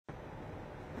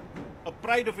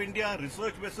pride of India,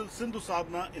 research vessel Sindhu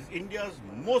Sadhana is India's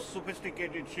most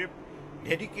sophisticated ship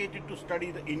dedicated to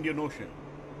study the Indian Ocean.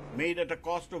 Made at a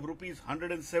cost of rupees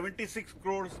 176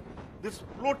 crores, this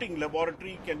floating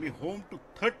laboratory can be home to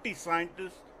 30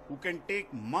 scientists who can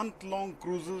take month-long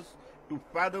cruises to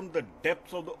fathom the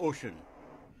depths of the ocean.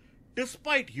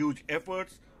 Despite huge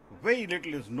efforts, very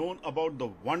little is known about the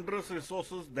wondrous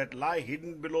resources that lie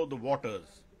hidden below the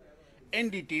waters.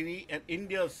 NDTV and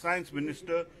India's Science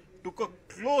Minister took a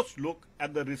close look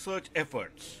at the research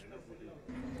efforts.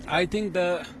 I think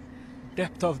the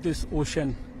depth of this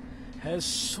ocean has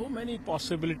so many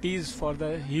possibilities for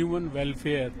the human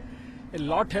welfare. A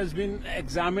lot has been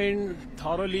examined,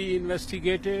 thoroughly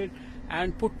investigated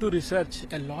and put to research.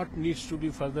 A lot needs to be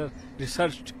further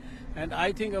researched. And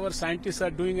I think our scientists are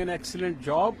doing an excellent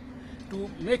job to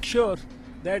make sure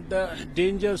that the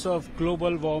dangers of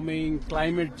global warming,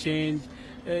 climate change,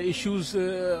 issues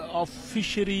of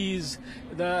fisheries,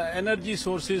 the energy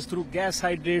sources through gas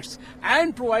hydrates,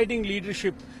 and providing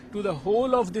leadership to the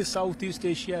whole of the Southeast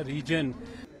Asia region.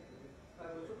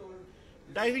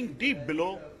 Diving deep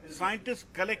below, scientists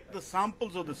collect the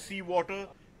samples of the seawater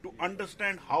to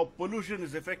understand how pollution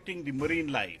is affecting the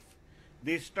marine life.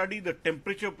 They study the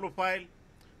temperature profile,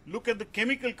 look at the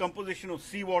chemical composition of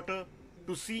seawater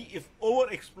to see if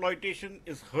overexploitation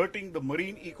is hurting the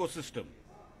marine ecosystem.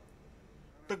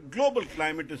 The global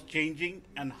climate is changing,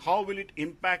 and how will it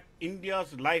impact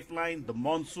India's lifeline, the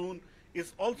monsoon,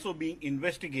 is also being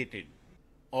investigated,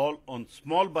 all on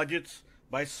small budgets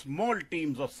by small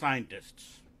teams of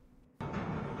scientists.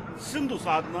 Sindhu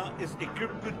Sadhana is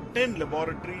equipped with 10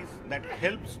 laboratories that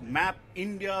helps map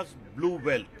India's blue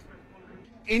wealth.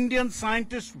 Indian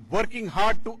scientists working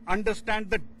hard to understand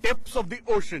the depths of the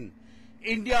ocean.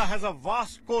 India has a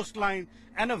vast coastline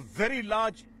and a very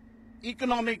large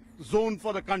economic zone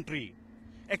for the country.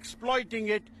 Exploiting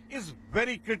it is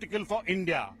very critical for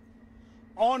India.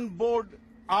 On board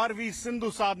RV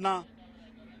Sindhu Sadhana,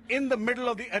 in the middle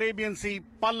of the Arabian Sea,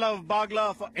 Pallav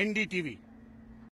Bagla for NDTV.